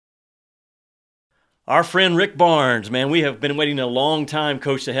Our friend Rick Barnes, man, we have been waiting a long time,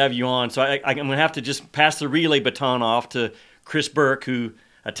 Coach, to have you on. So I'm going to have to just pass the relay baton off to Chris Burke, who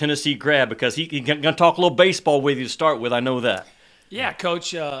a Tennessee grad, because he's going to talk a little baseball with you to start with. I know that. Yeah,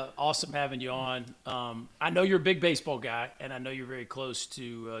 Coach, awesome having you on. I know you're a big baseball guy, and I know you're very close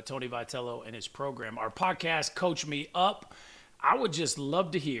to Tony Vitello and his program. Our podcast, Coach Me Up, I would just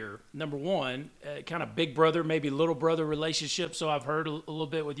love to hear, number one, kind of big brother, maybe little brother relationship. So I've heard a little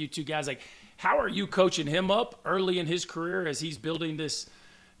bit with you two guys. Like, how are you coaching him up early in his career as he's building this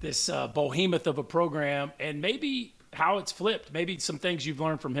behemoth of a program, and maybe how it's flipped, maybe some things you've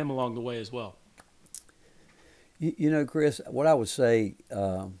learned from him along the way as well? You know, Chris, what I would say,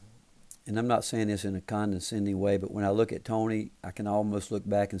 and I'm not saying this in a condescending way, but when I look at Tony, I can almost look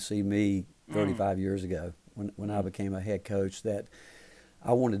back and see me 35 years ago when I became a head coach, that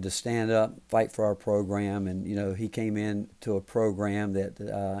I wanted to stand up, fight for our program. And, you know, he came into a program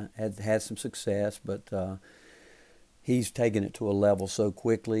that had some success, but he's taken it to a level so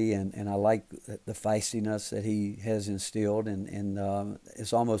quickly, and I like the feistiness that he has instilled, and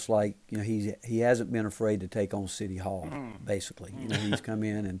it's almost like, you know, he hasn't been afraid to take on City Hall, basically. You know, he's come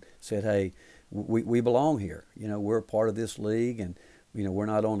in and said, hey, we belong here. You know, we're a part of this league, and, you know, we're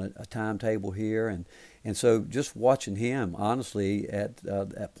not on a timetable here. And so just watching him, honestly, at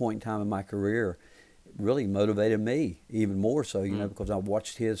that point in time in my career, really motivated me even more so, you know, because I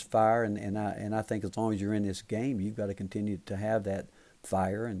watched his fire, and I think as long as you're in this game, you've got to continue to have that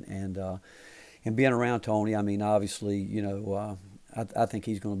fire, and being around Tony, I mean, obviously, you know, I think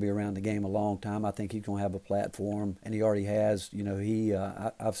he's going to be around the game a long time. I think he's going to have a platform, and he already has. You know,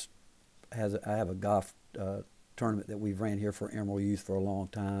 I have a golf tournament that we've ran here for Emerald Youth for a long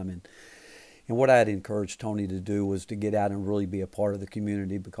time, and what I had encouraged Tony to do was to get out and really be a part of the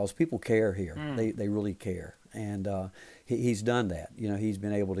community, because people care here. They really care. And he's done that. You know, he's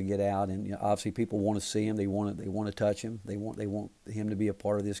been able to get out, and, you know, obviously people want to see him. They want to touch him. They want him to be a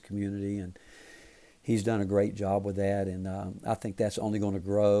part of this community, and he's done a great job with that. And I think that's only going to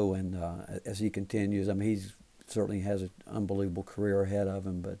grow. And as he continues, I mean, he's certainly has an unbelievable career ahead of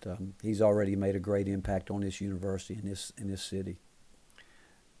him, but he's already made a great impact on this university and this city.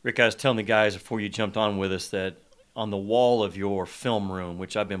 Rick, I was telling the guys before you jumped on with us that on the wall of your film room,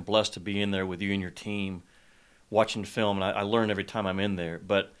 which I've been blessed to be in there with you and your team, watching film, and I learn every time I'm in there,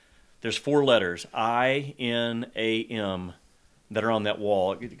 but there's 4 letters, I-N-A-M, that are on that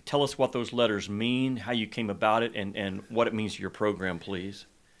wall. Tell us what those letters mean, how you came about it, and what it means to your program, please.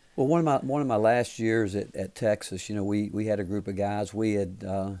 Well, one of my last years at Texas, you know, we had a group of guys. We had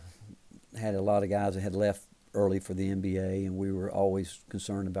had a lot of guys that had left early for the NBA, and we were always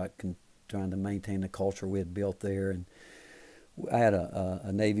concerned about trying to maintain the culture we had built there. And I had a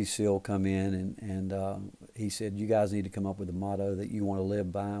Navy SEAL come in, and he said, you guys need to come up with a motto that you want to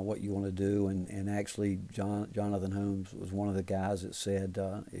live by, what you want to do. And actually, Jonathan Holmes was one of the guys that said,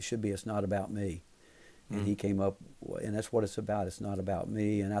 it should be, it's not about me. And he came up, and that's what it's about. It's not about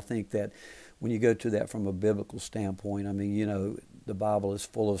me. And I think that when you go to that from a biblical standpoint, I mean, you know, the Bible is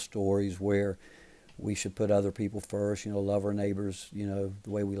full of stories where we should put other people first, you know, love our neighbors, you know,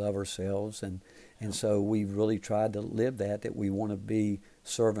 the way we love ourselves. And so we've really tried to live that we want to be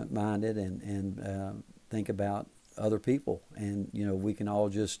servant-minded and think about other people. And, you know, we can all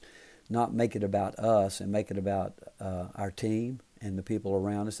just not make it about us and make it about our team and the people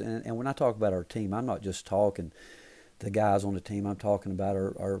around us. And when I talk about our team, I'm not just talking the guys on the team. I'm talking about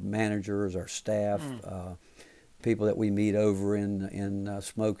our managers, our staff, people that we meet over in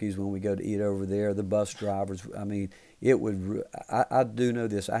Smokies when we go to eat over there, the bus drivers. I mean, I do know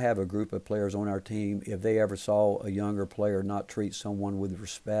this. I have a group of players on our team. If they ever saw a younger player not treat someone with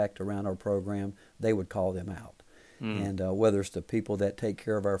respect around our program, they would call them out. And whether it's the people that take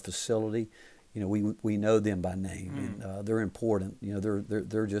care of our facility, you know, we know them by name, and they're important. You know,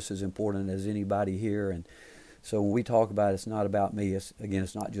 they're just as important as anybody here. And so when we talk about it's not about me, it's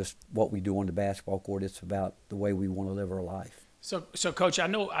not just what we do on the basketball court. It's about the way we want to live our life. So Coach, I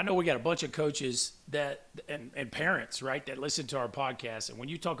know we got a bunch of coaches that and parents, right, that listen to our podcast. And when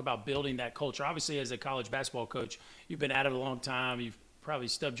you talk about building that culture, obviously as a college basketball coach, you've been at it a long time. You've probably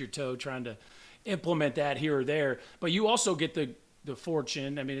stubbed your toe trying to implement that here or there. But you also get the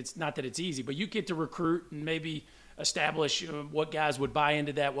fortune. I mean, it's not that it's easy, but you get to recruit and maybe establish what guys would buy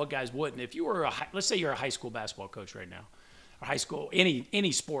into that, what guys wouldn't. If you were let's say you're a high school basketball coach right now, or high school,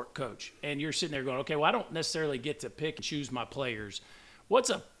 any sport coach, and you're sitting there going, okay, well, I don't necessarily get to pick and choose my players. What's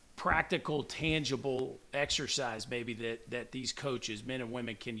a practical, tangible exercise maybe that these coaches, men and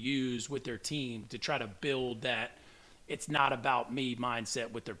women, can use with their team to try to build that it's not about me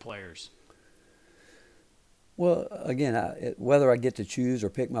mindset with their players? Well, again, whether I get to choose or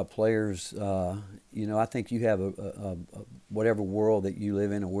pick my players, I think you have whatever world that you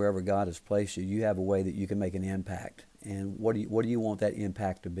live in or wherever God has placed you, you have a way that you can make an impact. And what do you want that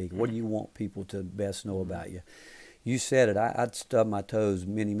impact to be? What do you want people to best know about you? You said it. I'd stubbed my toes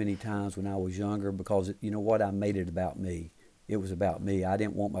many, many times when I was younger because, you know what, I made it about me. It was about me. I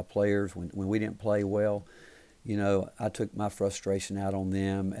didn't want my players, when we didn't play well, I took my frustration out on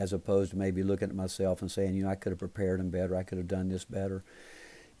them as opposed to maybe looking at myself and saying, I could have prepared them better. I could have done this better.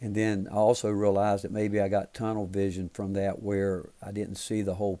 And then I also realized that maybe I got tunnel vision from that where I didn't see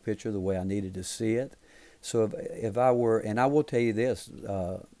the whole picture the way I needed to see it. So if I were, and I will tell you this,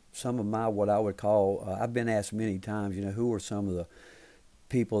 some of my, what I would call, I've been asked many times, who are some of the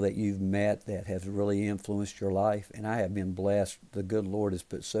people that you've met that have really influenced your life? And I have been blessed. The good Lord has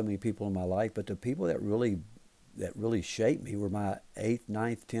put so many people in my life, but the people that really shaped me were my 8th,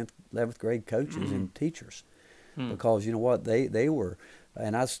 9th, 10th, 11th grade coaches and teachers. Because you know what, they were,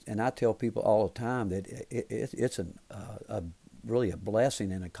 and I tell people all the time that it's really a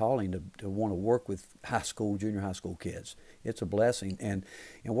blessing and a calling to want to work with junior high school kids. It's a blessing, and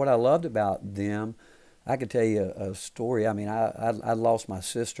what I loved about them, I could tell you a story. I mean, I lost my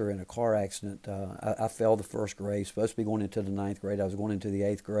sister in a car accident. I failed the 1st grade, supposed to be going into the 9th grade. I was going into the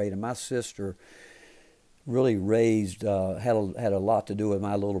 8th grade, and my sister really raised, had a lot to do with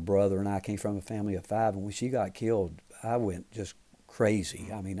my little brother, and I came from a family of 5, and when she got killed, I went just crazy.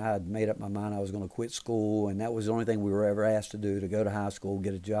 I mean, I had made up my mind I was going to quit school, and that was the only thing we were ever asked to do, to go to high school,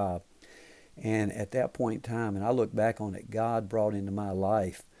 get a job. And at that point in time, and I look back on it, God brought into my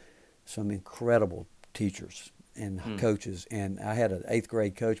life some incredible teachers and coaches, and I had an 8th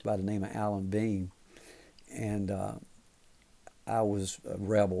grade coach by the name of Alan Bean, and I was a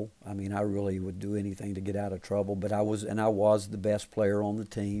rebel. I mean, I really would do anything to get out of trouble, but I was the best player on the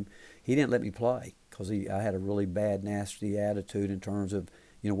team. He didn't let me play because I had a really bad, nasty attitude in terms of,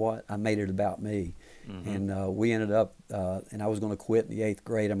 I made it about me. And we ended up, and I was going to quit in the 8th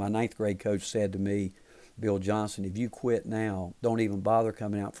grade, and my 9th grade coach said to me, Bill Johnson, if you quit now, don't even bother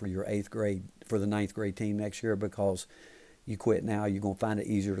coming out for your 8th grade, for the 9th grade team next year, because you quit now, you're going to find it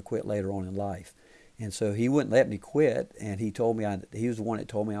easier to quit later on in life. And so he wouldn't let me quit, and he told me, he was the one that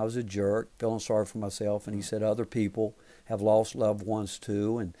told me I was a jerk, feeling sorry for myself, and he said other people have lost loved ones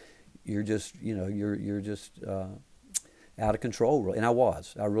too, and you're just, you're just out of control. And I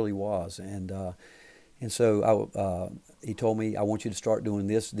really was. And so he told me, I want you to start doing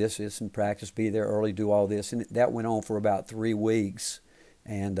this in practice, be there early, do all this. And that went on for about 3 weeks,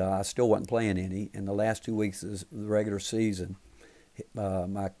 and I still wasn't playing any. And the last 2 weeks of the regular season,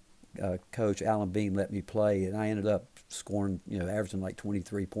 my coach, Alan Bean, let me play, and I ended up scoring, averaging like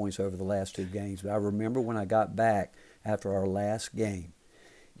 23 points over the last 2 games. But I remember when I got back after our last game,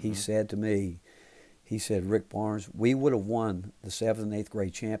 he said to me, he said, Rick Barnes, we would have won the 7th and 8th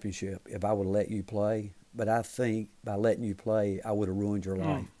grade championship if I would have let you play, but I think by letting you play, I would have ruined your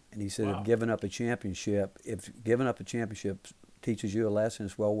life. And he said, if giving up a championship teaches you a lesson,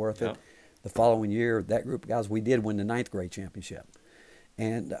 it's well worth it. The following year, that group of guys, we did win the 9th grade championship.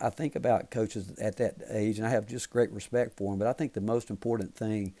 And I think about coaches at that age, and I have just great respect for them, but I think the most important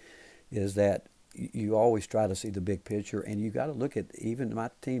thing is that you always try to see the big picture, and you got to look at, even my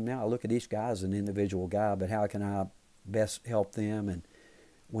team now, I look at each guy as an individual guy, but how can I best help them? And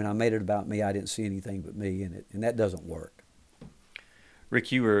when I made it about me, I didn't see anything but me in it, and that doesn't work.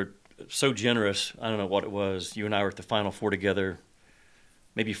 Rick, you were so generous. I don't know what it was. You and I were at the Final Four together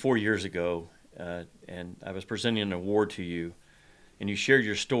maybe 4 years ago, and I was presenting an award to you, and you shared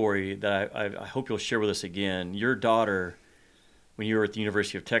your story that I hope you'll share with us again. Your daughter, when you were at the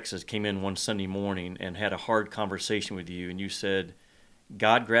University of Texas, came in one Sunday morning and had a hard conversation with you, and you said,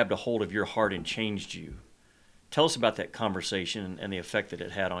 God grabbed a hold of your heart and changed you. Tell us about that conversation and the effect that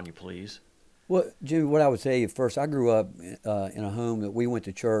it had on you, please. Well, Jimmy, what I would tell you first, I grew up in a home that we went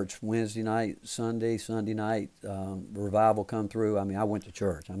to church Wednesday night, Sunday night, revival come through. I mean, I went to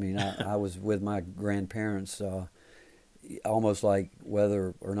church. I mean, I was with my grandparents almost like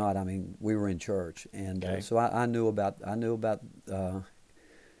whether or not, I mean, we were in church. And so I knew about, what I knew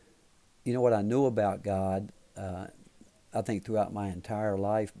about God, I think throughout my entire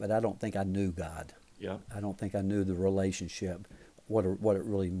life, but I don't think I knew God. Yeah. I don't think I knew the relationship, what it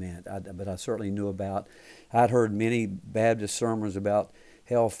really meant. But I certainly knew about, I'd heard many Baptist sermons about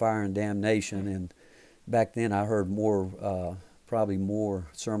hellfire and damnation, and back then I heard probably more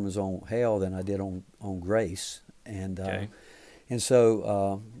sermons on hell than I did on grace. And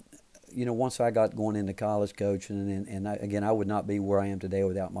so, once I got going into college coaching, and I would not be where I am today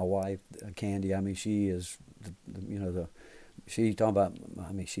without my wife, Candy. I mean, she is, She talking about,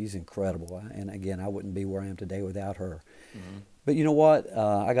 I mean, she's incredible. And again, I wouldn't be where I am today without her. Mm-hmm. But you know what?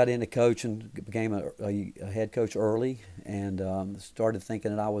 I got into coaching, became a head coach early, and started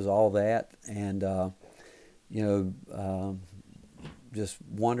thinking that I was all that, and you just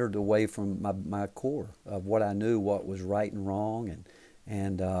wandered away from my core of what I knew, what was right and wrong,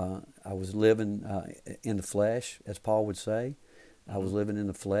 and I was living in the flesh, as Paul would say. I was living in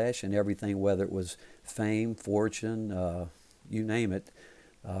the flesh, and everything, whether it was fame, fortune, you name it,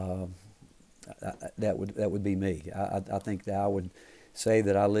 that would be me. I think that I would say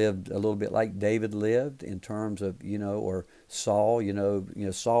that I lived a little bit like David lived in terms of, or Saul.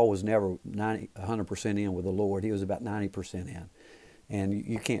 Saul was never 100% in with the Lord. He was about 90% in, and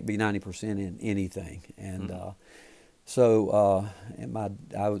you can't be 90% in anything. And I'd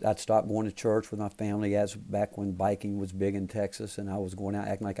stopped going to church with my family as back when biking was big in Texas, and I was going out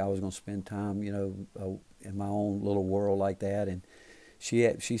acting like I was going to spend time, in my own little world like that. And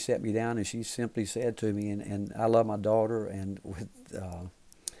she sat me down and she simply said to me, and I love my daughter and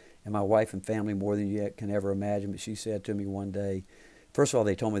my wife and family more than you can ever imagine. But she said to me one day, first of all,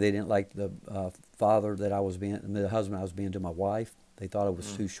 they told me they didn't like the father that I was being, the husband I was being to my wife. They thought I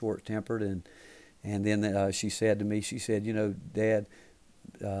was too short-tempered, and then she said to me, she said, Dad,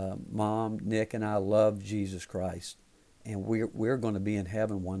 Mom, Nick, and I love Jesus Christ, and we're going to be in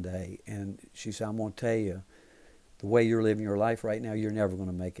heaven one day. And she said, I'm going to tell you, the way you're living your life right now, you're never going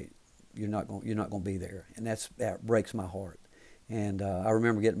to make it. You're not going to be there, and that breaks my heart. And I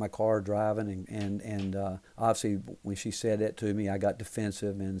remember getting in my car driving, and obviously when she said that to me, I got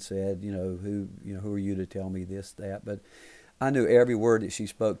defensive and said, who are you to tell me this, that? But I knew every word that she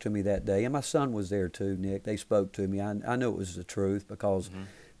spoke to me that day, and my son was there too, Nick. They spoke to me. I knew it was the truth because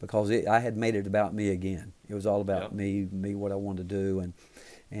I had made it about me again. It was all about me, what I wanted to do,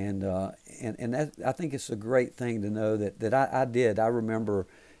 and that, I think it's a great thing to know that I did. I remember,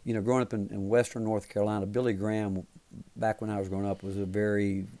 growing up in Western North Carolina, Billy Graham, back when I was growing up, was a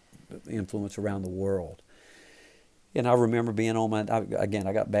very influence around the world. And I remember being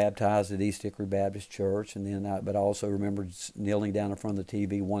I got baptized at East Hickory Baptist Church, but I also remember kneeling down in front of the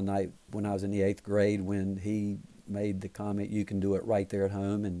TV one night when I was in the 8th grade when he made the comment, "You can do it right there at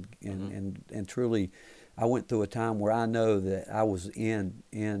home," and truly, I went through a time where I know that I was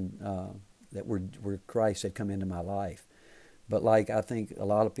where Christ had come into my life. But like I think a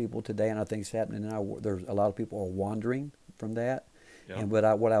lot of people today, and I think it's happening now, there's a lot of people are wandering from that. Yeah. And what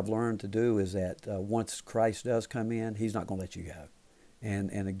I've learned to do is that once Christ does come in, He's not going to let you go.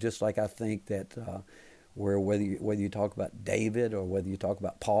 And just like I think that whether you talk about David or whether you talk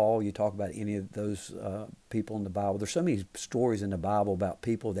about Paul, you talk about any of those people in the Bible. There's so many stories in the Bible about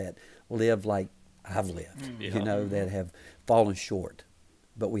people that live like I've lived, that have fallen short.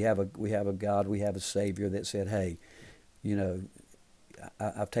 But we have a God, we have a Savior that said, "Hey,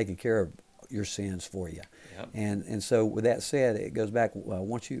 I've taken care of your sins for you." Yep. And so with that said, it goes back,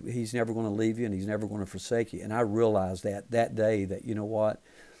 He's never going to leave you and He's never going to forsake you. And I realized that day that,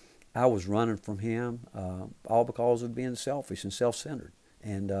 I was running from Him all because of being selfish and self-centered.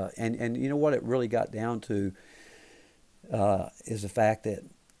 And what it really got down to is the fact that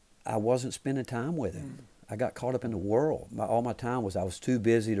I wasn't spending time with Him. I got caught up in the world. All my time I was too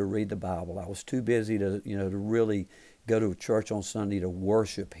busy to read the Bible. I was too busy to to really go to a church on Sunday to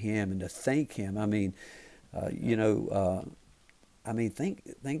worship Him and to thank Him. Thank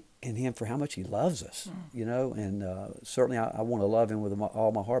in Him for how much He loves us. And certainly I want to love Him with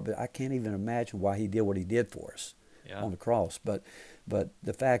all my heart, but I can't even imagine why He did what He did for us on the cross. But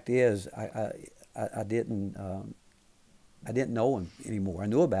the fact is, I didn't know Him anymore. I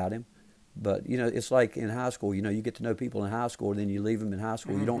knew about Him. But, it's like in high school, you get to know people in high school, and then you leave them in high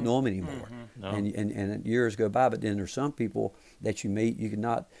school. You don't know them anymore. No. And years go by, but then there's some people that you meet, you can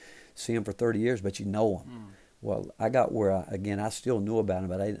not see them for 30 years, but you know them. Well, I got where, I still knew about them,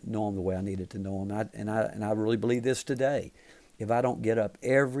 but I didn't know them the way I needed to know them. And I really believe this today. If I don't get up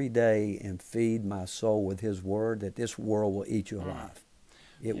every day and feed my soul with His Word, that this world will eat you alive.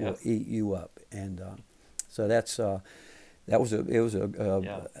 It will eat you up. And so that's... and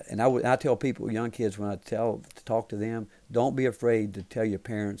I tell people, young kids, when I talk to them, don't be afraid to tell your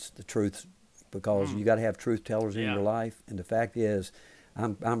parents the truth, because you got to have truth tellers in your life. And the fact is,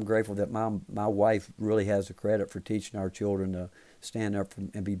 I'm grateful that my wife really has the credit for teaching our children to stand up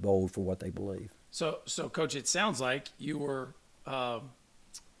and be bold for what they believe. So Coach, it sounds like you were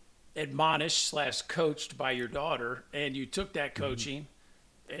admonished / coached by your daughter, and you took that coaching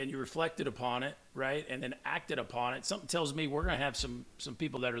and you reflected upon it, right, and then acted upon it. Something tells me we're going to have some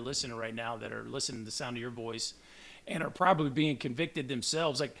people that are listening right now that are listening to the sound of your voice and are probably being convicted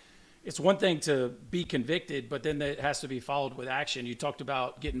themselves. Like, it's one thing to be convicted, but then it has to be followed with action. You talked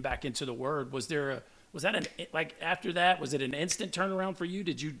about getting back into the Word. Was that like after that, was it an instant turnaround for you?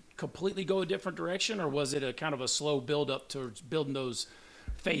 Did you completely go a different direction, or was it a kind of a slow build up towards building those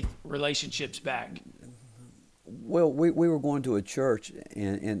faith relationships back? Well, we were going to a church,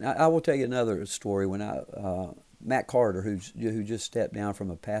 and I will tell you another story. When Matt Carter, who just stepped down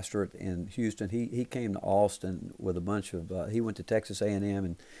from a pastorate in Houston, he came to Austin with a bunch of he went to Texas A&M,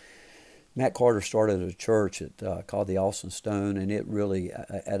 and Matt Carter started a church called the Austin Stone, and it really,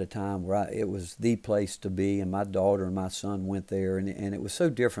 at a time where it was the place to be, and my daughter and my son went there, and it was so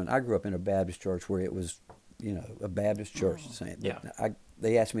different. I grew up in a Baptist church where it was, a Baptist church. Yeah.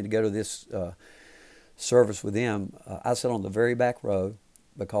 They asked me to go to this service with them. I sat on the very back row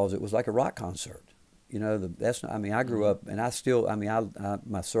because it was like a rock concert. I grew up, and I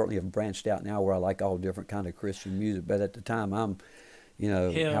certainly have branched out now where I like all different kind of Christian music, but at the time I'm,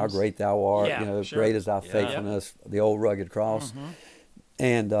 Hymns. How great thou art, Sure. great is thy faithfulness, the old rugged cross.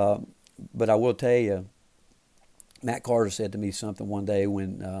 And, but I will tell you, Matt Carter said to me something one day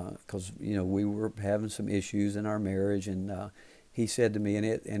when, because, we were having some issues in our marriage, and he said to me, and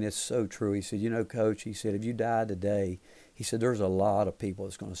it's so true, he said, Coach, he said, if you die today, he said, there's a lot of people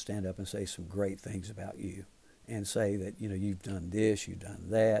that's going to stand up and say some great things about you and say that, you've done this, you've done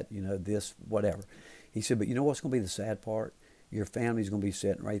that, this, whatever. He said, but you know what's going to be the sad part? Your family's going to be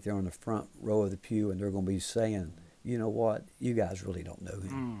sitting right there on the front row of the pew, and they're going to be saying, you know what, you guys really don't know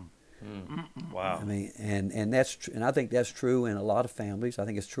him. Wow. I mean, and I think that's true in a lot of families. I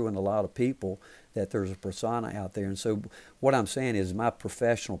think it's true in a lot of people that there's a persona out there. And so what I'm saying is my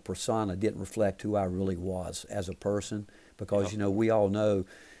professional persona didn't reflect who I really was as a person, because, we all know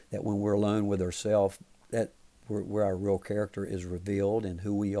that when we're alone with ourselves, that where our real character is revealed and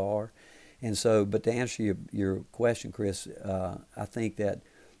who we are. And so, but to answer your question, Chris, I think that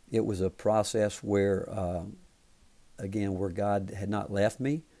it was a process where, again, where God had not left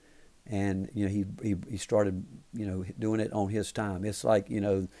me, and he started doing it on His time. It's like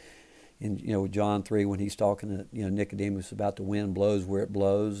in John 3 when he's talking to Nicodemus about the wind blows where it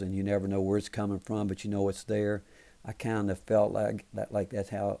blows, and you never know where it's coming from, but it's there. I kind of felt like that's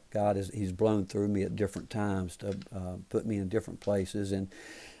how God He's blown through me at different times to put me in different places. And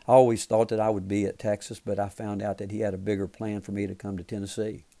I always thought that I would be at Texas, but I found out that He had a bigger plan for me to come to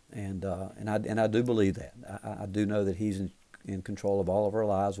Tennessee, and I do believe that. I do know that He's in control of all of our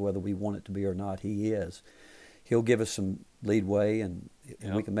lives, whether we want it to be or not. He is. He'll give us some leadway, and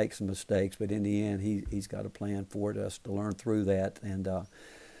we can make some mistakes, but in the end, He's got a plan for us to learn through that. And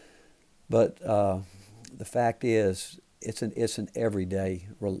but the fact is, it's an everyday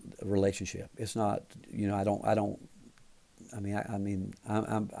relationship. It's not. I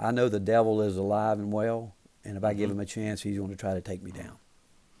know the devil is alive and well, and if I give him a chance, he's going to try to take me down.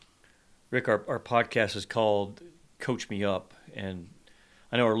 Rick, our podcast is called Coach Me Up, and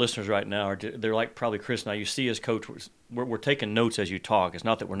I know our listeners right now they're like probably Chris and I. You see us, Coach, we're taking notes as you talk. It's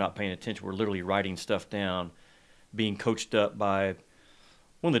not that we're not paying attention. We're literally writing stuff down, being coached up by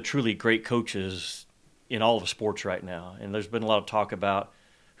one of the truly great coaches in all of sports right now. And there's been a lot of talk about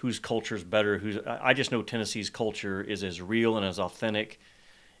whose culture is better. I just know Tennessee's culture is as real and as authentic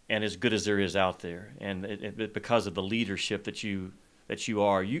and as good as there is out there. And it because of the leadership that you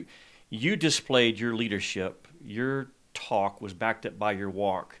are. You displayed your leadership. Your talk was backed up by your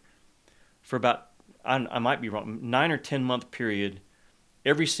walk for about, I might be wrong, 9 or 10 month period.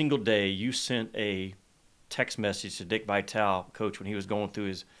 Every single day you sent a text message to Dick Vitale, Coach, when he was going through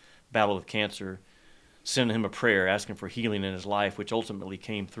his battle with cancer, sending him a prayer, asking for healing in his life, which ultimately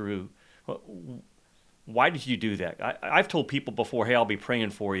came through. Why did you do that? I've told people before, hey, I'll be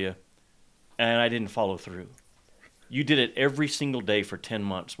praying for you, and I didn't follow through. You did it every single day for 10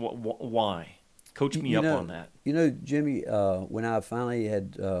 months. Why? Coach me up on that. Jimmy, when I finally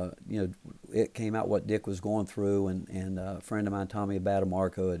had, it came out what Dick was going through, and a friend of mine, Tommy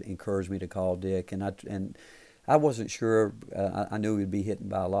Abadamarco, had encouraged me to call Dick, and I wasn't sure. I knew he'd be hit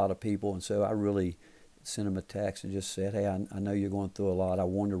by a lot of people, and so I really sent him a text and just said, hey, I know you're going through a lot. I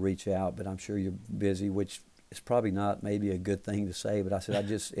wanted to reach out, but I'm sure you're busy, which is probably not maybe a good thing to say, but I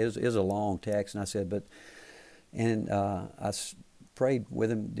said, it was a long text, and I said, I prayed with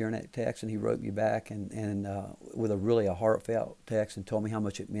him during that text, and he wrote me back and with a heartfelt text and told me how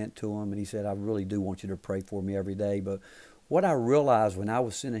much it meant to him, and he said, I really do want you to pray for me every day. But what I realized when I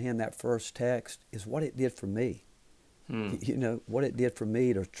was sending him that first text is what it did for me. What it did for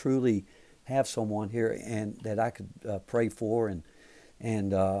me to truly have someone here and that I could pray for,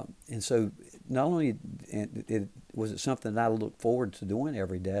 and so not only was it something that I look forward to doing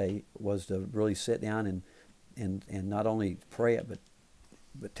every day, was to really sit down and not only pray it, but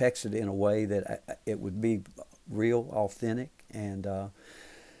text it in a way that it would be real, authentic, and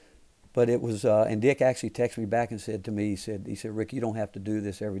but it was. And Dick actually texted me back and said to me, he said, Rick, you don't have to do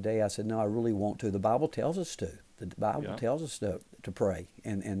this every day. I said, no, I really want to. The Bible tells us to. The Bible tells us to pray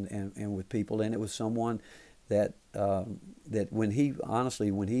and with people. And it was someone that that when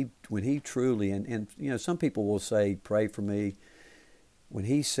he truly and you know, some people will say pray for me. When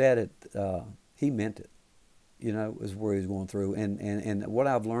he said it, he meant it. You know, is where he's going through. And what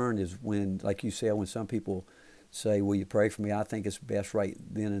I've learned is when, like you said, when some people say, will you pray for me, I think it's best right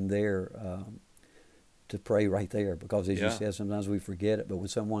then and there to pray right there, because as you said, sometimes we forget it. But when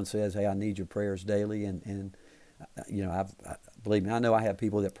someone says, hey, I need your prayers daily, and you know, believe me, I know I have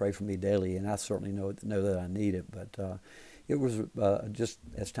people that pray for me daily, and I certainly know that I need it. But it was just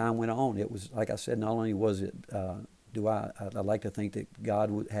as time went on, it was, like I said, not only was it, I like to think that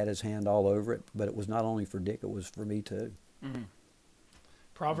God had his hand all over it, but it was not only for Dick, it was for me too. Mm-hmm.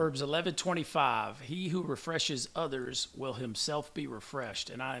 Proverbs 11:25, he who refreshes others will himself be refreshed.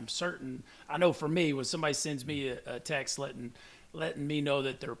 And I am certain, I know for me, when somebody sends me a text letting me know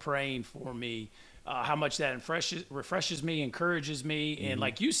that they're praying for me, how much that refreshes me, encourages me. And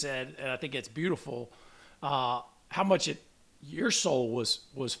like you said, and I think it's beautiful, how much your soul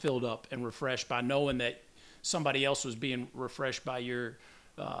was filled up and refreshed by knowing that somebody else was being refreshed by your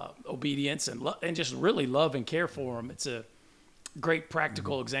obedience and just really love and care for them. It's a great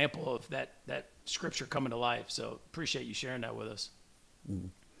practical example of that scripture coming to life. So appreciate you sharing that with us.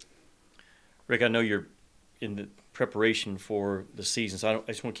 Rick, I know you're in the preparation for the season, so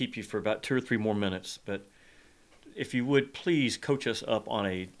I just want to keep you for about 2 or 3 more minutes. But if you would, please coach us up on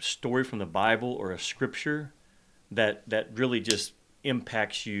a story from the Bible or a scripture that really just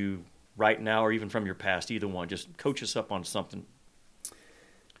impacts you right now or even from your past, either one. Just coach us up on something.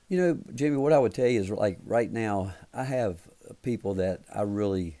 You know, Jamie, what I would tell you is, like, right now, I have people that I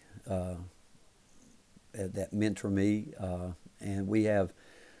really, that mentor me, and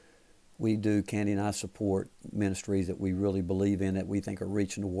we do, Candy and I support ministries that we really believe in, that we think are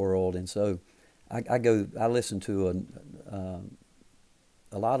reaching the world. And so I listen to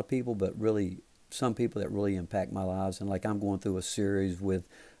a lot of people, but really some people that really impact my lives. And like, I'm going through a series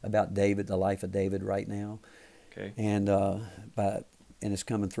about David, the life of David right now. Okay. And it's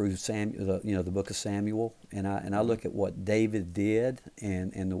coming through the book of Samuel, and I look at what David did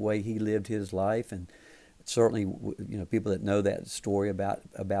and the way he lived his life, and certainly, you know, people that know that story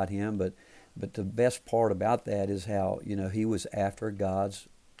about him, but the best part about that is how, you know, he was after God's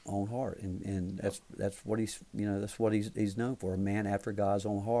own heart, and that's what he's known for, a man after God's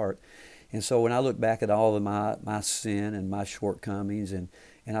own heart. And so when I look back at all of my sin and my shortcomings, and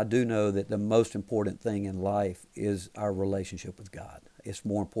I do know that the most important thing in life is our relationship with God. It's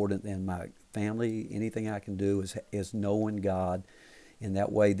more important than my family. Anything I can do is knowing God in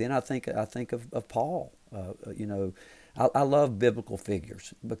that way. Then I think of Paul. You know, I love biblical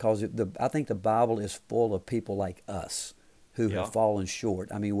figures, because I think the Bible is full of people like us who have fallen short.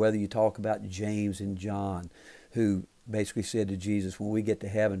 I mean, whether you talk about James and John, who basically said to Jesus, when we get to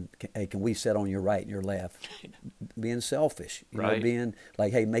heaven, hey, can we sit on your right and your left? Being selfish, you know, being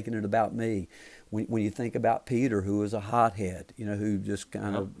like, hey, making it about me. When you think about Peter, who was a hothead, you know, who just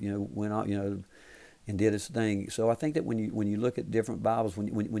kind of, you know, went on, you know, and did his thing. So I think that when you look at different Bibles,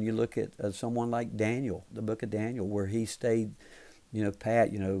 when you look at someone like Daniel, the book of Daniel, where he stayed, you know,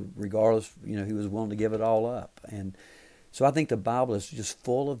 pat, you know, regardless, you know, he was willing to give it all up. And so I think the Bible is just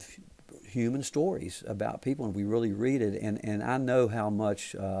full of human stories about people, and we really read it, and I know how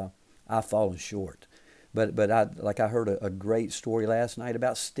much I've fallen short. But I heard a great story last night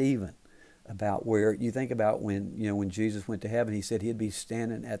about Stephen, about where you think about when Jesus went to heaven, he said he'd be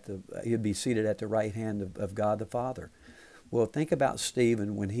seated at the right hand of God the Father. Well, think about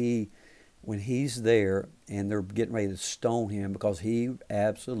Stephen when he's there and they're getting ready to stone him because he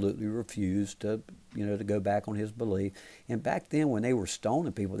absolutely refused to go back on his belief. And back then, when they were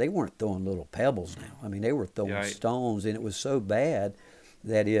stoning people, they weren't throwing little pebbles now. I mean, they were throwing stones, and it was so bad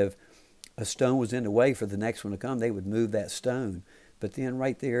that if a stone was in the way for the next one to come, they would move that stone. But then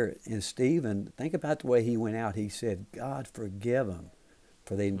right there in Stephen, think about the way he went out. He said, God, forgive them,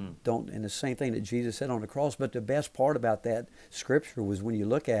 for they don't, and the same thing that Jesus said on the cross. But the best part about that scripture was when you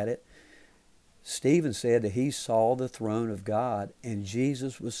look at it, Stephen said that he saw the throne of God and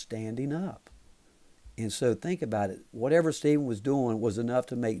Jesus was standing up. And so think about it. Whatever Stephen was doing was enough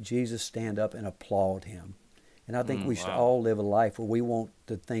to make Jesus stand up and applaud him. And I think we should all live a life where we want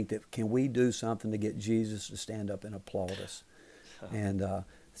to think that, can we do something to get Jesus to stand up and applaud us? And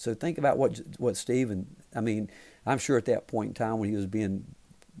so think about what Stephen, I mean, I'm sure at that point in time when he was being,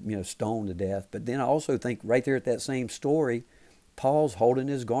 stoned to death. But then I also think right there at that same story, Paul's holding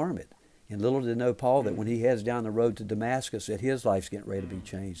his garment. And little did know Paul that when he heads down the road to Damascus, that his life's getting ready to be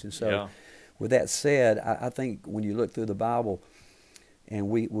changed. And so, with that said, I think when you look through the Bible, and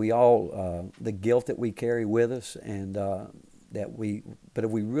we all, the guilt that we carry with us, and but if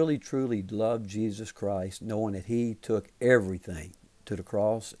we really truly love Jesus Christ, knowing that He took everything to the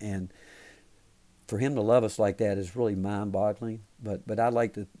cross, and for Him to love us like that is really mind-boggling. But I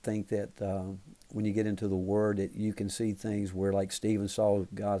like to think that when you get into the Word, that you can see things where, like Stephen saw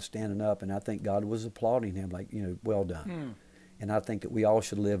God standing up, and I think God was applauding him, like, well done. And I think that we all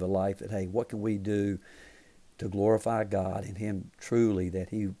should live a life that, hey, what can we do to glorify God and Him truly, that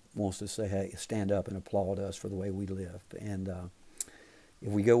He wants to say, hey, stand up and applaud us for the way we live. And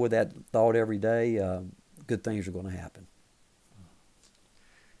if we go with that thought every day, good things are going to happen.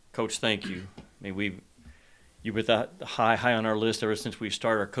 Coach, thank you. I mean, you were that high on our list ever since we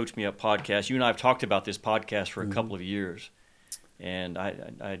started our Coach Me Up podcast. You and I have talked about this podcast for a couple of years, and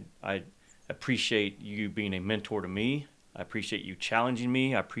I appreciate you being a mentor to me. I appreciate you challenging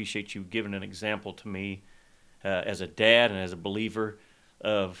me. I appreciate you giving an example to me as a dad and as a believer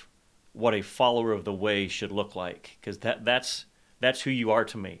of what a follower of the way should look like, because that's who you are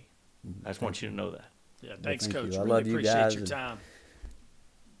to me. I just want you to know that. Yeah, thanks, Coach. I really love you appreciate guys, your time.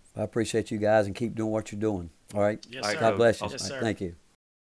 I appreciate you guys, and keep doing what you're doing. All right? Yes, sir. God bless you. Yes, sir. Thank you.